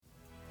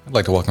I'd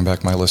like to welcome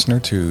back my listener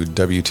to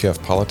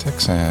WTF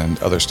Politics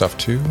and other stuff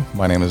too.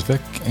 My name is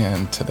Vic,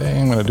 and today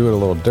I'm going to do it a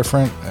little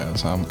different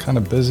as I'm kind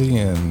of busy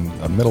in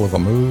the middle of a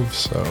move.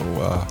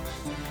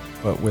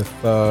 But with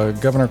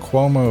Governor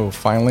Cuomo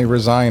finally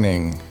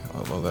resigning,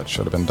 although that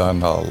should have been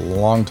done a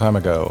long time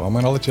ago, I'm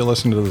going to let you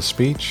listen to the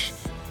speech.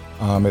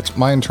 It's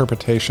my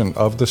interpretation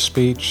of the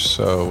speech,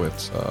 so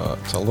it's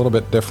a little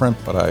bit different,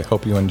 but I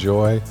hope you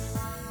enjoy,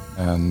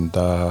 and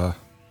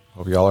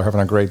hope you all are having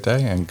a great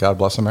day, and God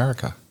bless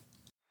America.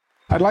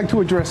 I'd like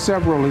to address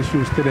several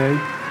issues today.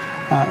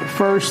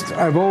 First,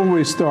 I've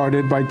always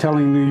started by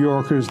telling New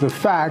Yorkers the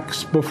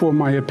facts before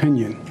my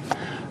opinion.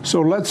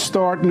 So let's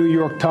start New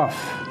York tough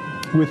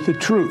with the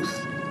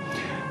truth.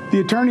 The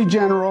Attorney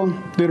General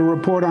did a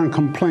report on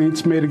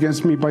complaints made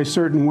against me by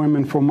certain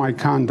women for my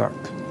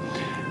conduct.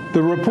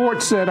 The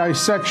report said I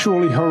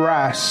sexually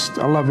harassed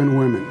 11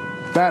 women.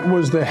 That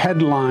was the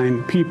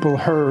headline people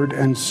heard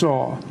and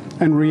saw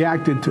and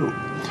reacted to.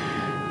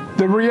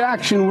 The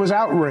reaction was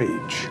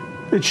outrage.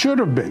 It should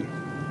have been.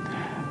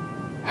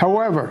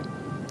 However,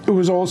 it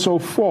was also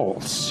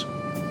false.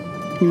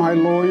 My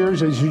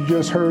lawyers, as you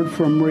just heard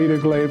from Rita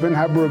Glavin,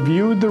 have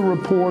reviewed the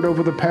report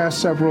over the past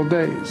several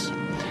days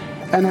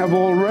and have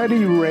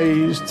already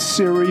raised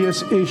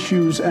serious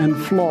issues and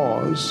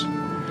flaws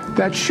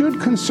that should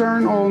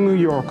concern all New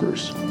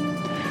Yorkers.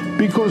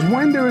 Because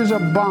when there is a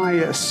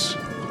bias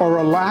or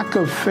a lack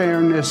of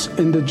fairness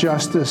in the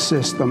justice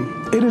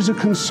system, it is a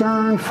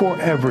concern for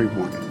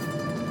everyone,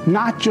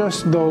 not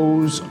just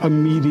those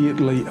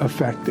immediately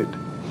affected.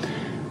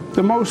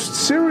 The most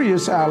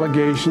serious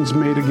allegations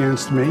made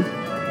against me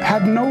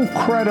had no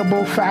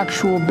credible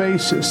factual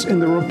basis in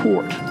the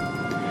report.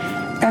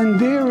 And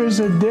there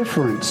is a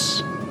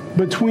difference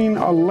between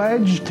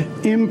alleged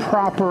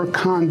improper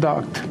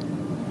conduct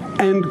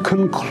and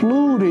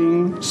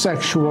concluding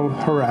sexual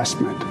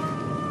harassment.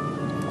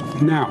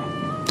 Now,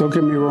 don't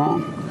get me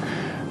wrong.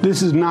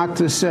 This is not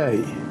to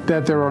say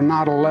that there are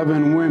not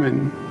 11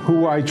 women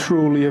who I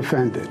truly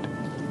offended.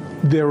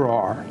 There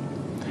are.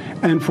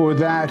 And for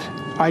that,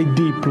 I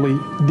deeply,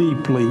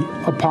 deeply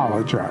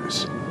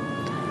apologize.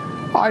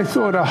 I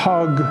thought a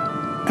hug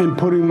and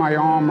putting my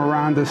arm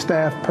around a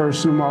staff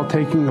person while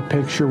taking a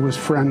picture was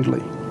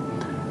friendly,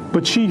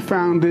 but she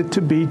found it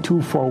to be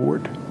too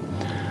forward.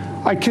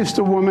 I kissed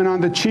a woman on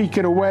the cheek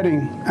at a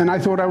wedding, and I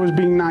thought I was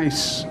being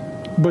nice,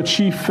 but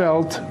she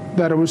felt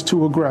that it was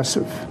too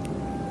aggressive.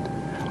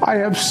 I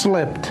have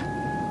slipped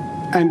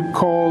and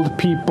called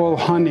people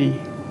honey,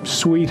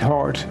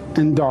 sweetheart,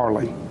 and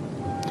darling.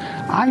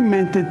 I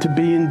meant it to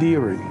be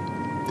endearing,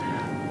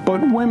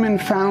 but women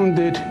found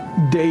it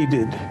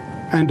dated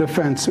and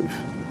offensive.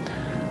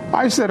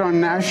 I said on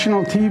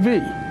national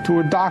TV to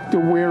a doctor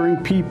wearing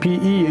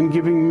PPE and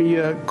giving me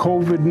a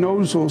COVID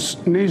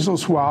nasal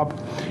swab,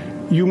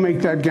 "You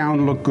make that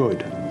gown look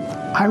good."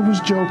 I was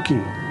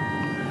joking.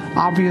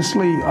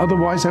 Obviously,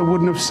 otherwise I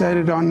wouldn't have said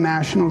it on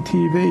national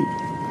TV.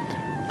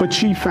 But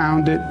she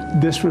found it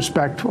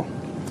disrespectful.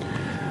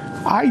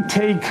 I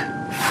take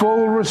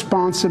full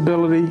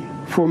responsibility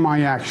for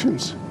my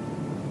actions.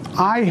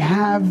 I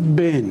have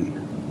been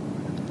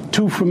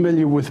too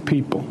familiar with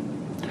people.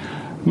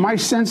 My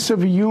sense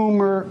of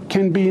humor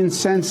can be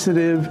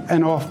insensitive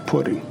and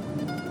off-putting.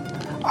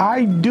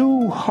 I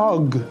do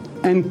hug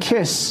and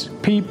kiss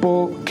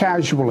people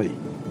casually,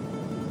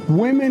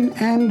 women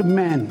and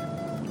men.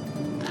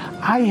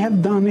 I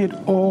have done it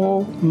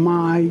all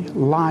my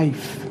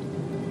life.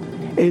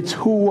 It's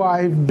who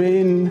I've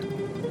been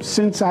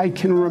since I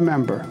can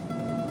remember.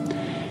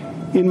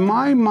 In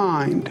my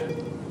mind,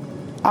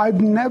 I've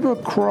never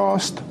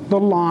crossed the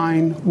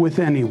line with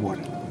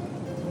anyone.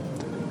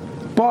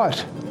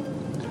 But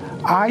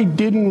I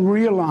didn't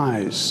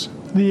realize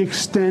the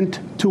extent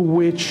to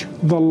which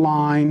the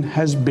line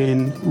has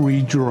been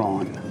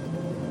redrawn.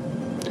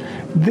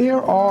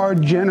 There are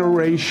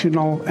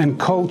generational and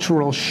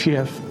cultural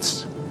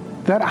shifts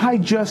that I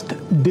just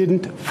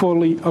didn't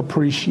fully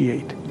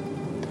appreciate.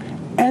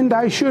 And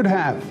I should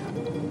have.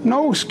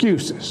 No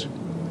excuses.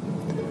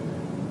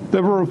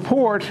 The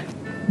report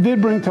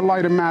did bring to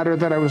light a matter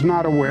that I was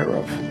not aware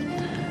of,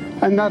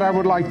 and that I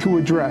would like to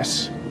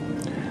address.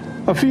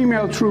 A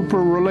female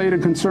trooper relayed a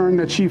concern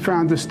that she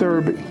found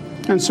disturbing,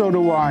 and so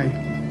do I.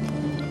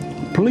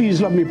 Please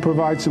let me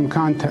provide some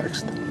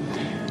context.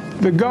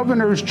 The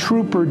governor's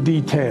trooper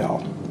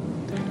detail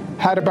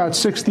had about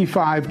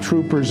 65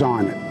 troopers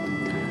on it.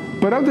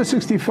 But of the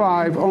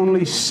 65,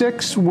 only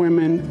 6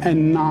 women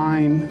and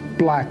 9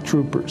 black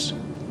troopers.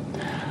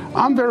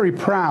 I'm very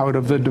proud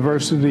of the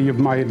diversity of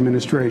my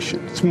administration.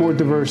 It's more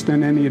diverse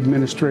than any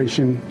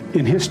administration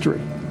in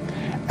history.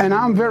 And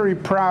I'm very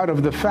proud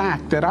of the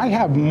fact that I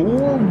have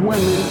more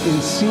women in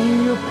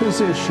senior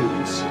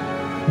positions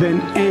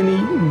than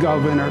any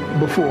governor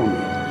before me.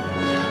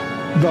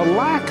 The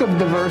lack of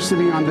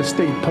diversity on the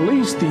state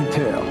police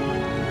detail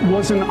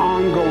was an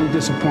ongoing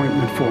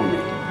disappointment for me.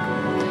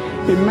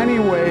 In many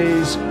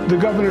ways, the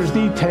governor's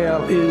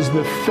detail is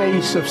the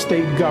face of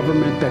state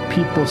government that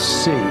people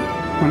see.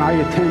 When I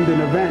attend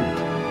an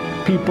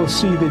event, people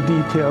see the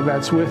detail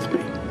that's with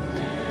me.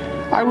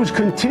 I was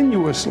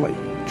continuously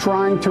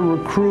trying to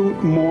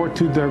recruit more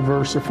to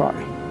diversify.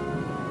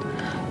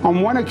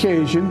 On one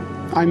occasion,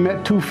 I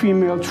met two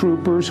female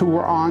troopers who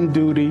were on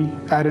duty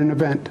at an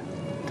event.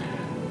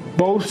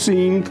 Both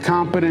seemed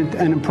competent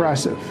and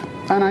impressive,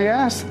 and I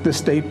asked the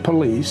state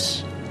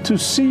police to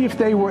see if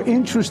they were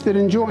interested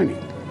in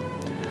joining.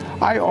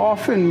 I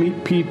often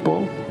meet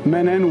people,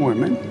 men and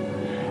women,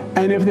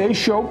 and if they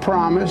show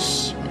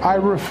promise, I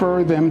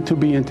refer them to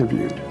be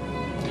interviewed.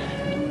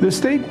 The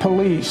state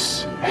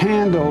police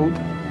handled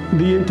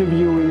the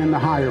interviewing and the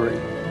hiring,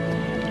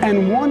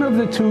 and one of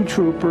the two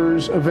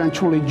troopers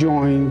eventually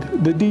joined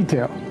the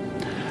detail.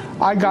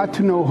 I got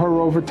to know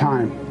her over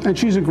time, and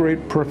she's a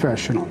great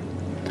professional.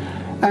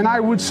 And I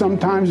would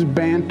sometimes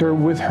banter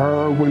with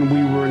her when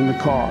we were in the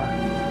car.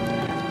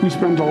 We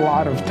spent a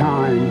lot of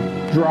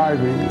time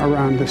driving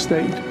around the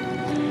state.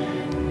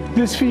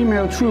 This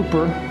female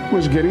trooper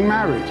was getting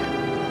married,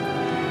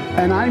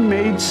 and I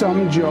made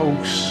some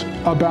jokes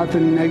about the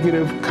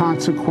negative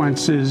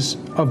consequences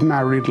of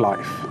married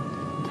life.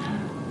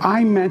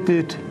 I meant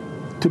it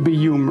to be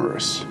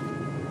humorous.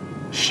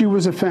 She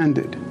was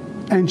offended,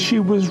 and she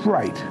was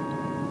right.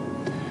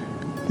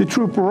 The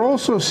trooper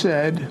also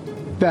said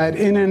that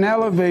in an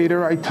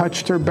elevator I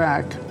touched her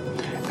back,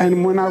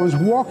 and when I was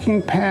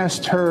walking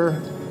past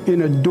her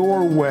in a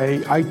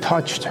doorway, I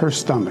touched her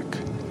stomach.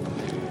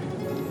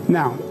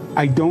 Now,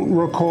 I don't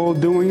recall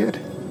doing it,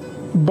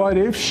 but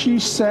if she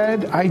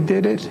said I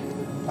did it,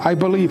 I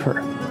believe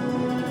her.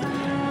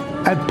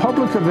 At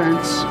public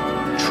events,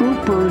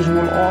 troopers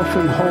will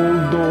often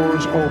hold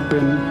doors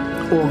open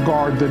or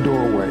guard the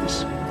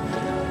doorways.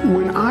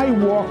 When I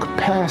walk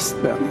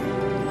past them,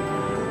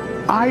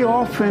 I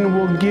often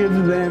will give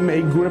them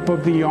a grip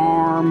of the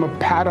arm, a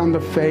pat on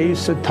the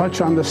face, a touch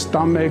on the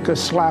stomach, a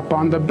slap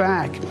on the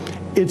back.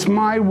 It's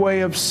my way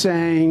of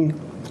saying,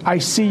 I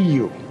see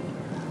you,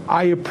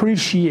 I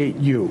appreciate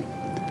you,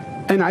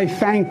 and I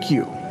thank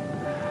you.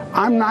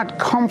 I'm not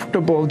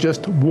comfortable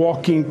just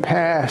walking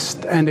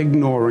past and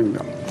ignoring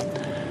them.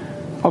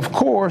 Of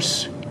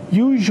course,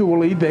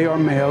 usually they are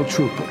male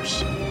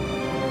troopers.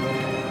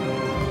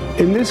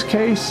 In this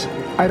case,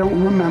 I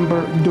don't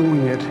remember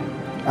doing it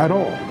at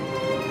all.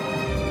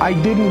 I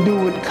didn't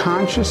do it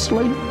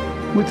consciously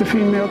with the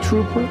female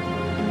trooper.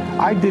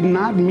 I did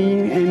not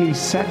mean any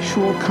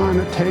sexual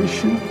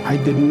connotation. I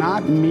did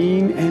not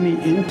mean any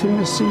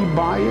intimacy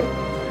by it.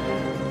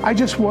 I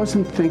just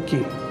wasn't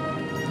thinking.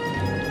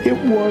 It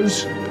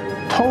was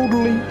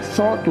totally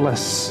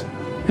thoughtless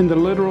in the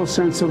literal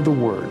sense of the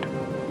word,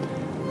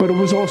 but it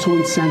was also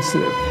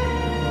insensitive.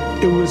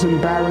 It was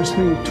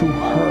embarrassing to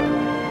her,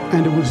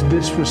 and it was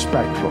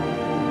disrespectful.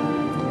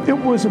 It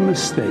was a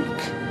mistake,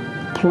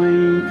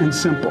 plain and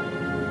simple.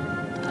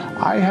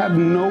 I have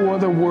no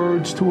other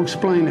words to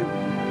explain it.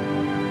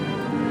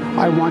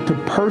 I want to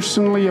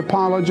personally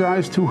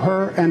apologize to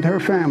her and her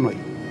family.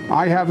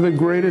 I have the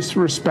greatest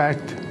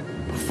respect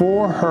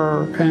for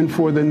her and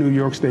for the New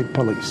York State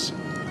Police.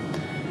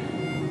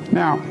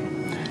 Now,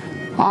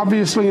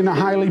 obviously in a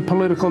highly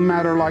political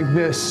matter like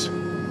this,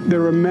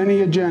 there are many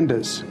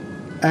agendas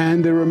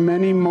and there are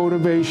many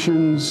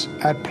motivations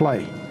at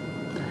play.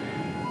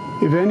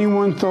 If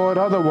anyone thought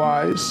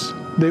otherwise,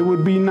 they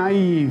would be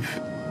naive,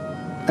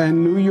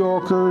 and New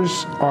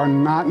Yorkers are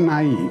not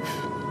naive.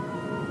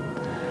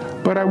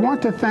 But I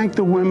want to thank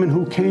the women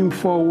who came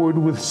forward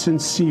with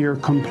sincere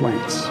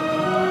complaints.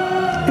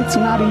 It's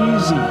not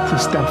easy to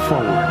step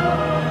forward,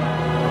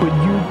 but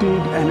you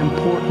did an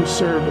important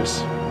service.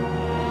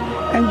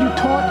 And you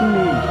taught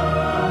me,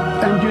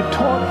 and you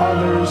taught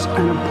others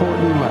an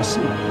important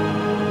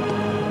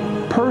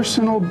lesson.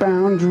 Personal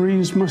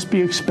boundaries must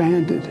be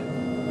expanded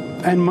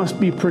and must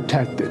be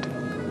protected.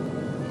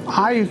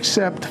 I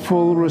accept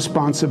full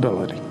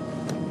responsibility.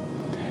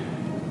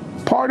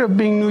 Part of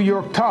being New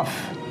York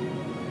tough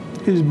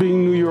is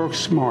being New York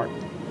smart.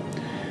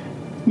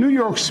 New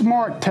York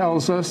smart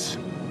tells us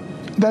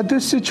that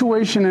this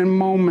situation and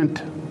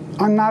moment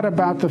are not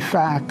about the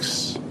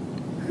facts.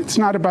 It's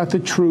not about the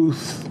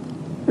truth.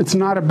 It's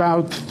not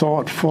about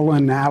thoughtful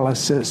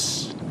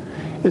analysis.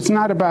 It's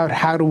not about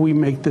how do we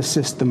make the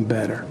system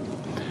better.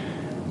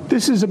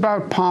 This is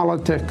about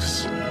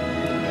politics.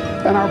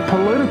 And our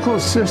political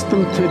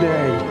system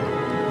today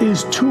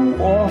is too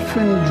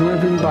often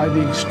driven by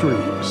the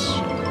extremes.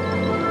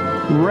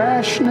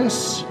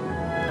 Rashness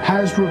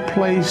has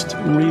replaced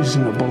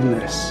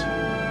reasonableness.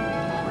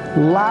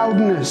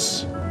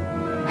 Loudness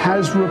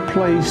has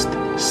replaced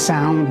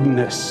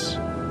soundness.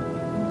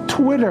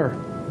 Twitter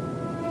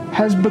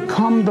has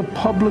become the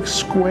public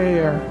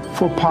square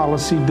for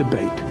policy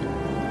debate.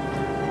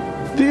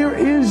 There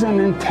is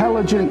an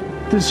intelligent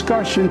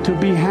discussion to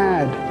be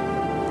had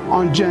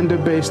on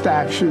gender-based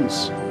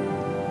actions,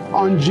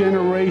 on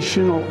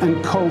generational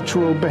and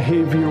cultural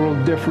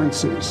behavioral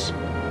differences,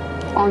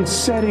 on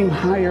setting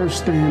higher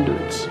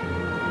standards,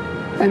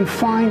 and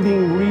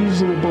finding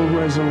reasonable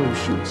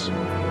resolutions.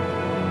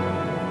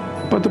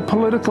 But the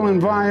political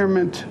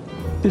environment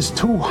is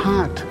too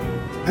hot,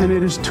 and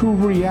it is too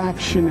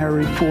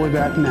reactionary for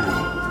that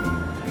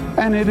now.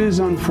 And it is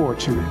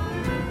unfortunate.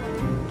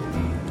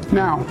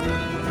 Now,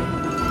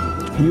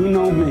 you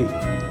know me.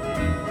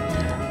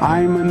 I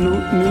am a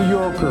New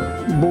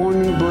Yorker,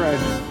 born and bred.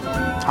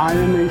 I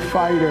am a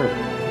fighter.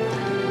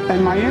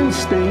 And my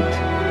instinct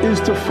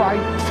is to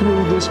fight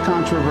through this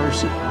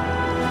controversy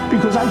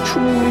because I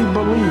truly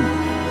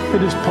believe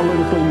it is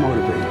politically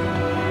motivated.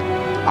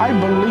 I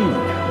believe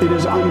it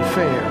is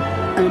unfair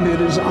and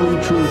it is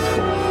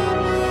untruthful.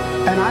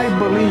 And I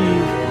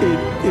believe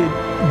it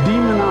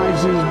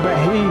demonizes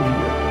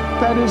behavior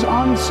that is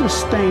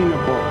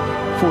unsustainable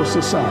for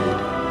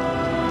society.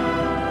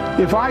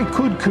 If I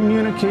could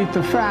communicate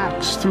the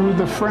facts through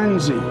the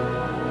frenzy,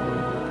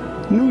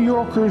 New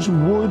Yorkers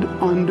would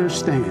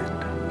understand.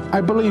 I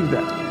believe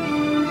that.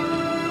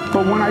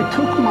 But when I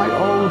took my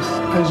oath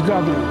as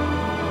governor,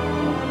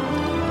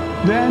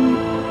 then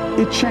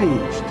it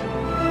changed.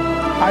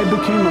 I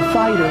became a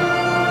fighter,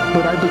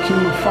 but I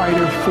became a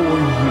fighter for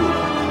you.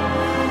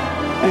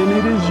 And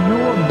it is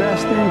your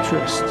best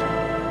interest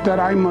that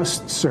I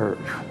must serve.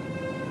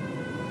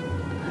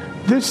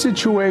 This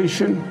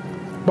situation,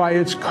 by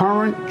its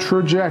current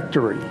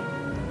trajectory,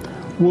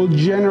 will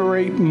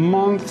generate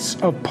months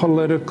of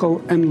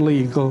political and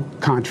legal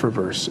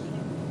controversy.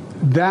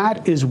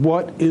 That is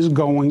what is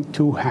going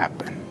to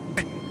happen.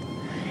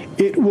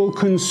 It will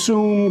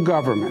consume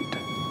government.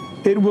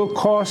 It will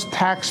cost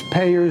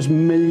taxpayers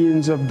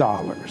millions of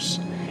dollars.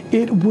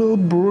 It will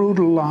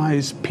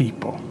brutalize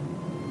people.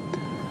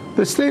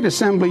 The State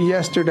Assembly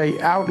yesterday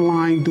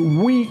outlined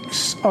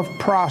weeks of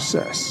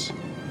process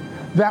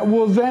that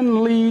will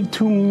then lead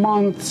to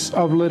months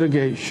of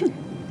litigation.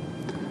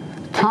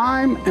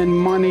 Time and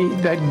money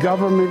that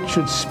government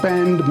should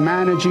spend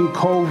managing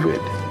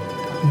COVID,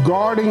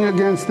 guarding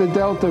against the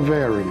Delta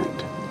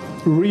variant,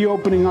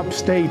 reopening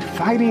upstate,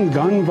 fighting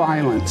gun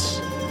violence,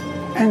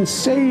 and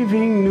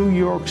saving New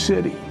York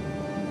City.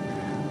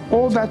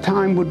 All that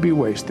time would be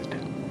wasted.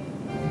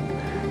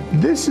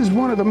 This is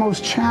one of the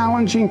most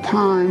challenging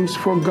times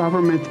for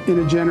government in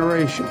a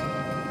generation.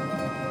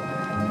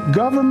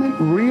 Government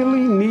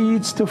really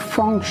needs to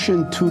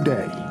function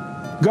today.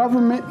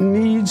 Government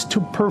needs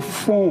to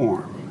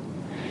perform.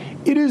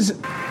 It is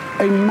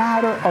a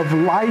matter of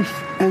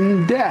life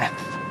and death,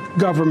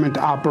 government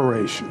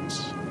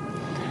operations.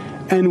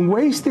 And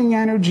wasting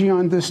energy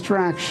on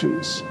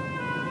distractions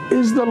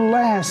is the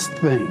last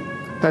thing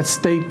that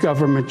state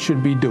government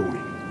should be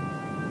doing.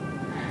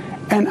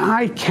 And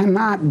I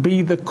cannot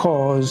be the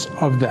cause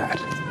of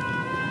that.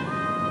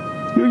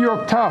 New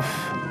York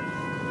tough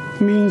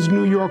means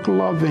New York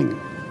loving.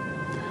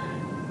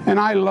 And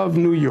I love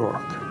New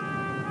York.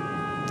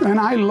 And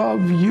I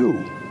love you.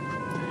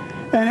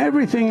 And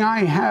everything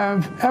I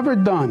have ever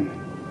done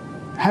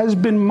has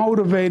been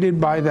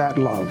motivated by that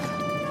love.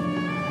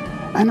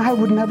 And I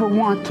would never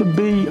want to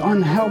be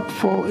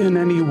unhelpful in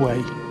any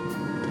way.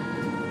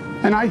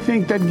 And I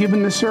think that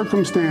given the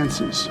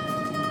circumstances,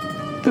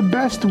 the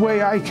best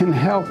way I can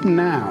help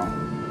now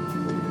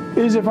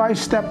is if I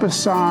step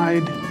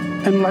aside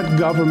and let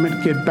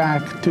government get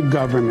back to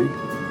governing.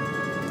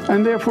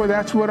 And therefore,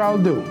 that's what I'll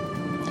do.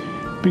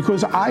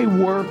 Because I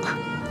work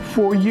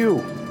for you.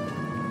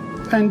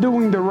 And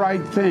doing the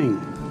right thing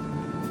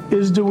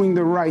is doing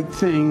the right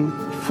thing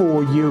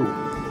for you.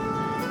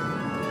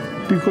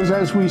 Because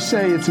as we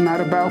say, it's not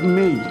about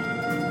me,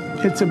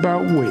 it's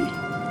about we.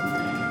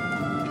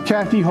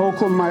 Kathy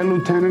Hochul, my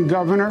lieutenant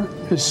governor,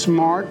 is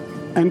smart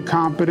and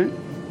competent.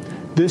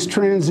 This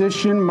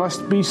transition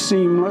must be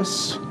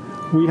seamless.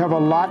 We have a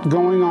lot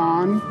going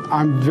on.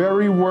 I'm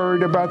very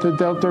worried about the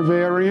Delta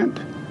variant,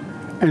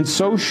 and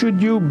so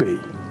should you be.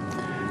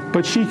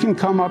 But she can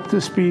come up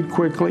to speed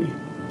quickly,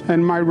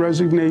 and my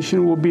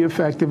resignation will be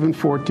effective in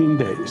 14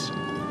 days.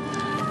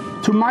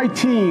 To my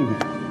team,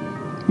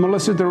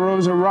 Melissa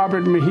DeRosa,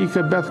 Robert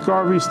Mujica, Beth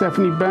Garvey,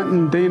 Stephanie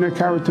Benton, Dana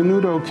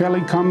Caratanudo,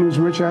 Kelly Cummings,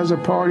 Rich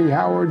Azzopardi,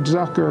 Howard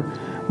Zucker,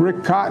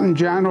 Rick Cotton,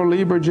 Jano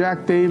Lieber,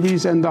 Jack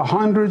Davies, and the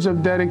hundreds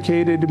of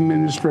dedicated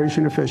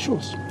administration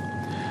officials.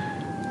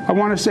 I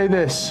want to say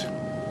this.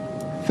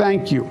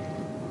 Thank you.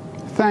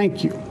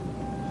 Thank you.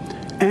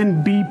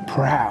 And be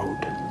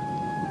proud.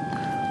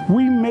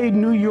 We made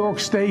New York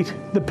State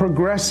the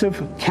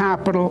progressive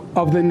capital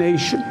of the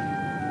nation.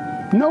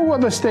 No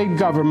other state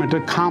government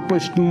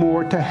accomplished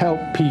more to help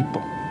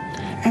people.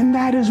 And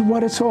that is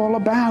what it's all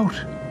about.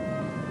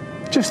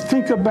 Just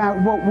think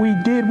about what we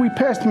did. We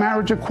passed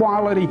marriage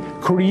equality,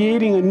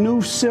 creating a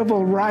new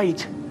civil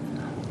right,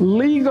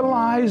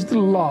 legalized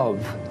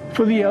love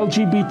for the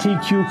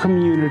LGBTQ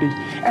community,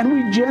 and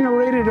we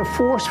generated a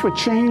force for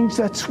change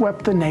that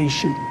swept the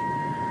nation.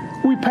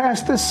 We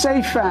passed the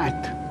SAFE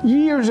Act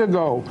years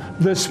ago,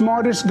 the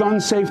smartest gun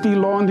safety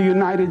law in the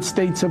United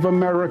States of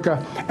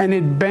America, and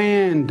it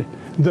banned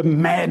the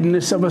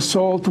madness of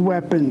assault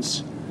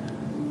weapons.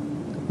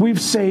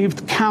 We've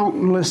saved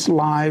countless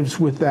lives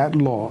with that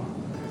law.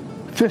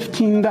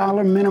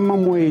 $15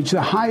 minimum wage,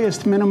 the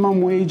highest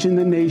minimum wage in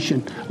the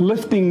nation,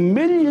 lifting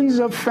millions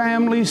of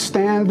families'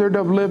 standard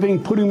of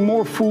living, putting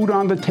more food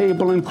on the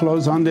table and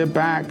clothes on their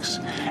backs.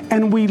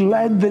 And we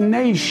led the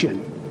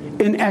nation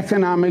in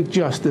economic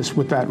justice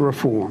with that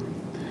reform.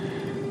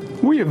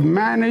 We have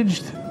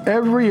managed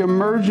every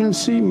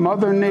emergency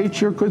Mother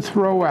Nature could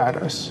throw at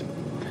us.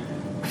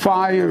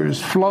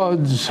 Fires,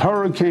 floods,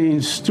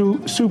 hurricanes,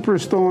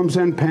 superstorms,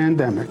 and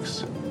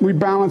pandemics. We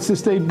balanced the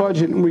state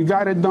budget, and we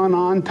got it done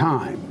on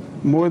time,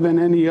 more than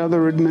any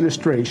other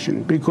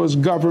administration, because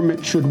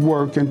government should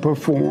work and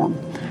perform.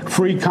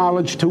 Free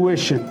college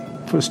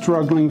tuition for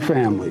struggling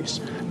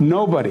families.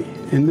 Nobody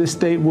in this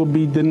state will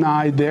be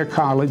denied their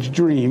college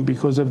dream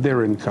because of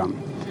their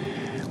income.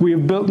 We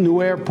have built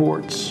new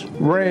airports,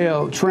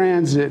 rail,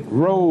 transit,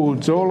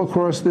 roads all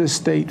across this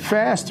state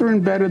faster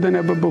and better than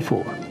ever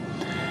before.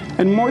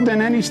 And more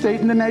than any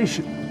state in the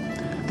nation.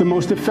 The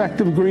most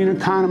effective green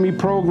economy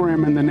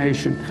program in the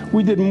nation.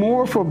 We did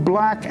more for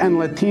Black and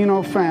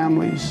Latino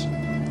families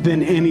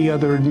than any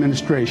other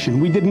administration.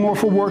 We did more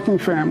for working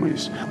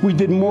families. We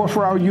did more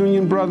for our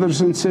union brothers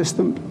and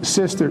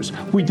sisters.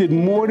 We did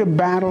more to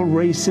battle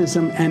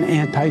racism and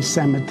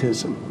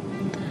anti-Semitism.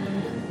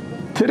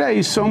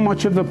 Today, so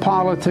much of the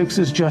politics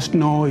is just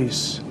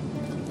noise,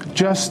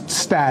 just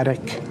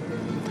static.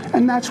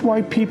 And that's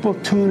why people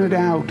tune it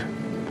out.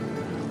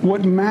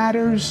 What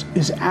matters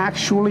is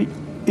actually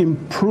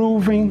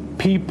improving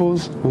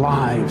people's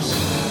lives.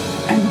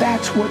 And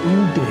that's what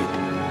you did.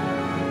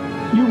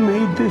 You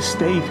made this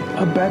state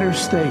a better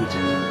state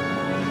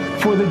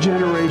for the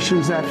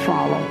generations that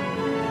follow.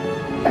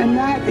 And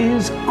that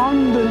is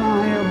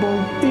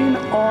undeniable,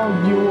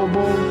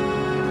 inarguable,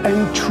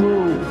 and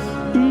true,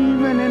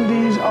 even in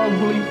these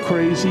ugly,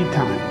 crazy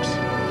times.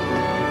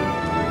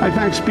 I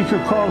thank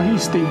Speaker Carl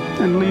Heastie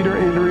and Leader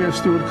Andrea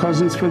Stewart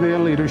Cousins for their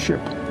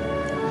leadership.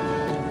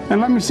 And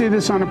let me say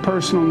this on a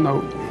personal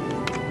note.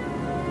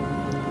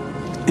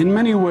 In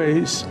many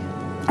ways,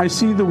 I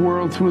see the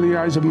world through the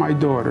eyes of my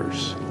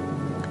daughters,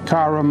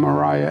 Cara,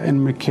 Mariah,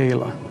 and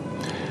Michaela.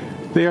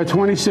 They are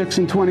 26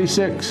 and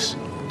 26,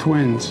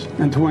 twins,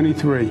 and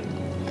 23.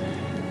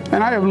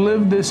 And I have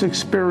lived this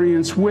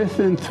experience with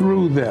and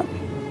through them.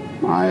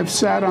 I have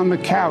sat on the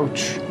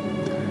couch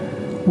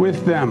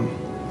with them,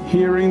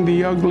 hearing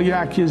the ugly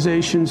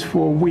accusations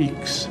for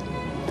weeks.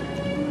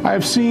 I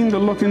have seen the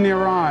look in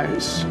their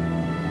eyes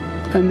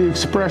and the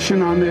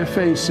expression on their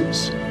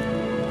faces,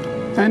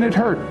 and it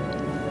hurt.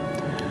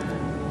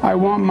 I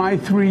want my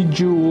three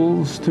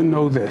jewels to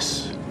know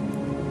this.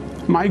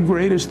 My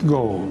greatest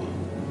goal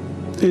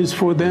is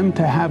for them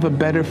to have a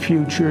better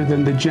future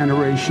than the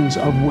generations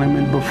of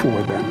women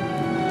before them.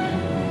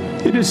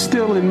 It is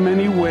still in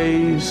many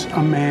ways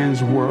a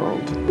man's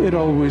world. It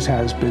always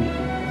has been.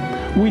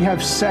 We have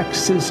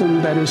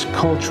sexism that is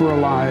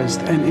culturalized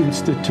and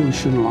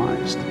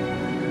institutionalized.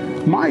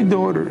 My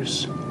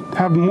daughters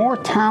have more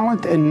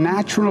talent and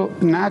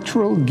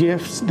natural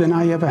gifts than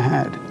I ever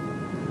had.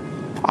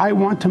 I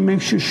want to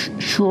make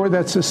sure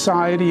that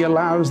society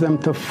allows them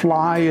to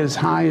fly as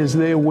high as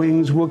their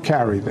wings will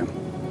carry them.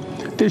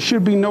 There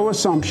should be no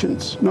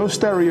assumptions, no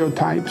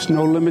stereotypes,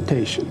 no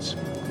limitations.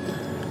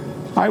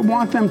 I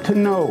want them to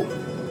know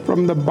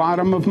from the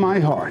bottom of my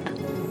heart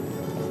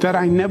that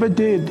I never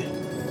did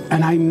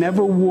and I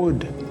never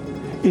would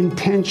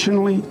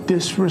intentionally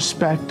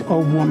disrespect a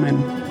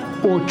woman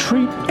or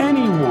treat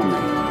any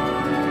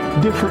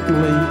woman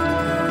differently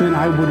than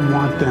I would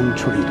want them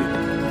treated.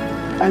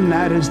 And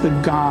that is the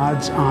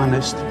God's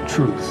honest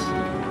truth.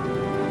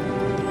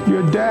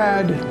 Your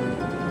dad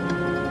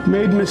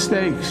made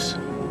mistakes,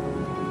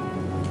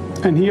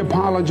 and he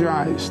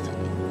apologized,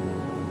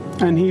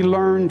 and he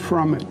learned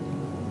from it.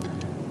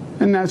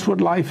 And that's what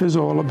life is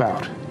all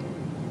about.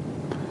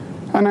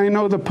 And I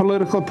know the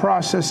political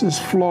process is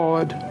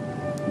flawed,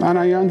 and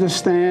I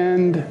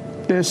understand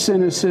there's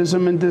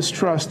cynicism and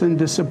distrust and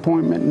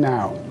disappointment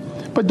now.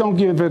 But don't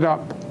give it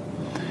up,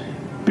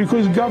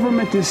 because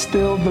government is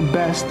still the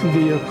best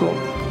vehicle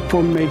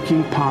for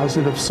making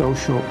positive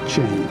social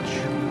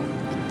change.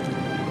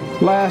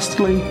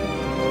 Lastly,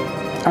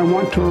 I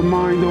want to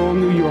remind all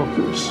New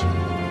Yorkers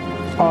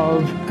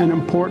of an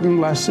important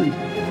lesson,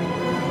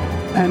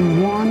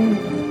 and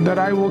one that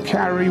I will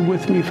carry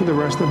with me for the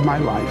rest of my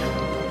life.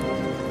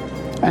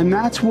 And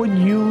that's what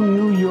you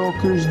New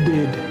Yorkers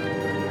did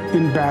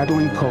in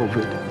battling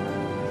COVID.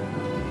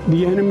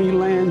 The enemy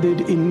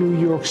landed in New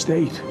York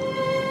State.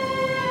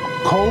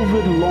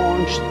 COVID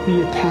launched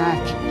the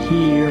attack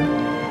here.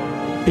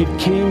 It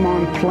came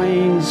on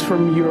planes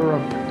from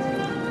Europe,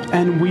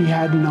 and we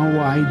had no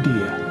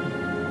idea.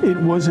 It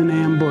was an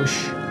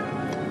ambush.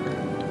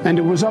 And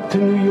it was up to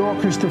New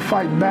Yorkers to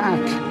fight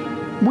back.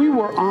 We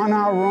were on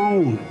our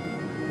own,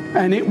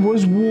 and it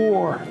was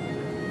war.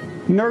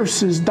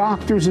 Nurses,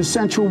 doctors,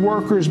 essential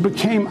workers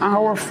became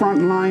our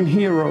frontline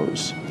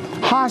heroes.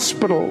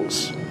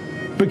 Hospitals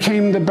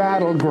became the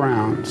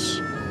battlegrounds.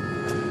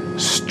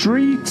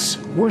 Streets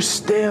were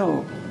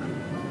still,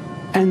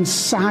 and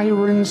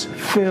sirens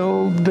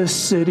filled the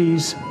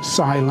city's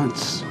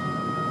silence.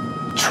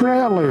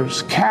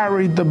 Trailers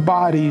carried the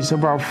bodies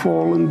of our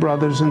fallen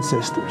brothers and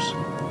sisters.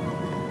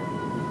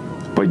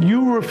 But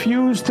you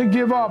refused to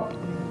give up,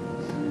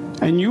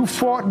 and you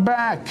fought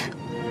back,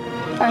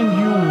 and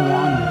you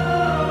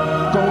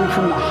won, going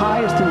from the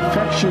highest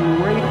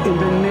infection rate in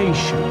the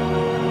nation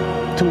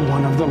to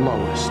one of the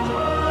lowest.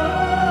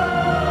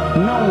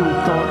 No one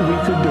thought we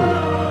could do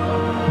it,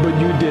 but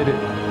you did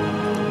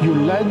it. You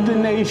led the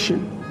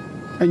nation,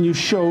 and you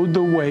showed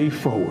the way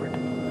forward.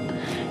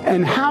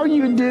 And how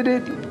you did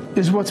it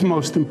is what's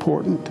most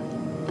important.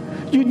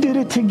 You did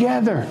it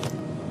together.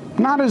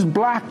 Not as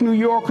black New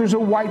Yorkers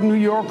or white New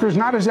Yorkers,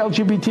 not as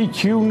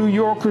LGBTQ New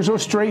Yorkers or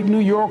straight New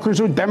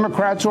Yorkers or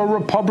Democrats or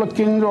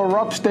Republicans or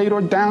upstate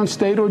or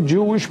downstate or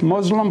Jewish,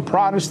 Muslim,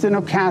 Protestant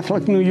or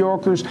Catholic New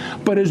Yorkers,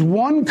 but as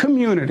one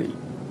community,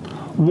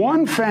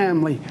 one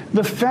family,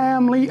 the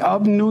family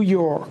of New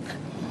York.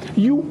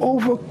 You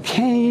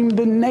overcame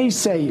the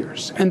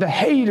naysayers and the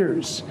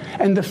haters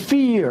and the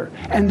fear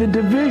and the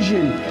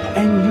division,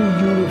 and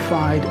you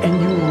unified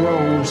and you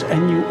rose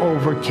and you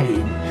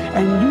overcame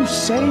and you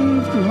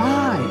saved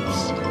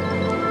lives.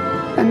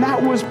 And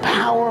that was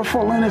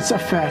powerful in its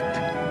effect.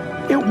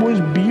 It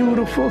was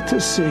beautiful to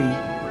see,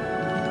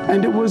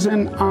 and it was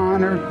an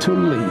honor to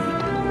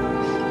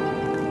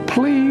lead.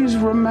 Please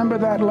remember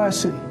that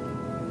lesson.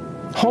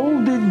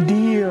 Hold it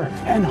dear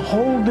and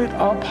hold it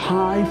up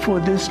high for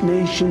this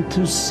nation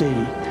to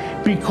see,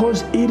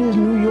 because it is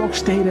New York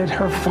State at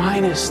her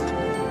finest,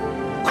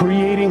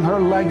 creating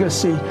her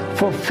legacy,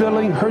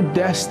 fulfilling her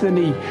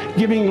destiny,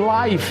 giving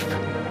life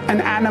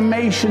and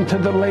animation to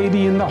the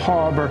lady in the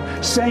harbor,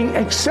 saying,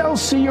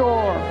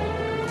 Excelsior,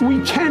 we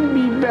can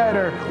be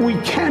better, we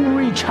can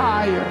reach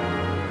higher,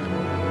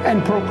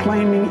 and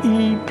proclaiming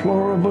E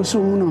pluribus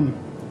unum,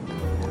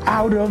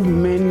 out of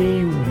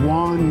many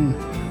one.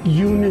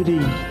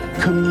 Unity,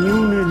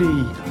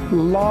 community,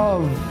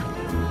 love.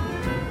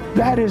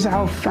 That is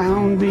our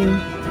founding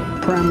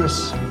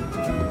premise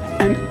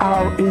and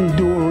our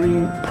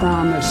enduring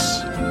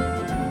promise.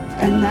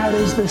 And that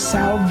is the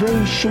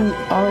salvation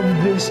of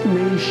this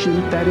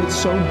nation that it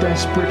so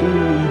desperately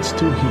needs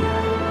to hear.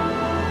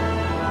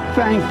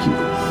 Thank you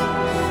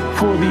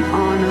for the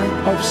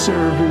honor of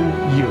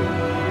serving you.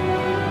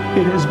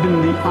 It has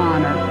been the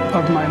honor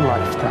of my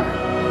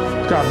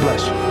lifetime. God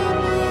bless you.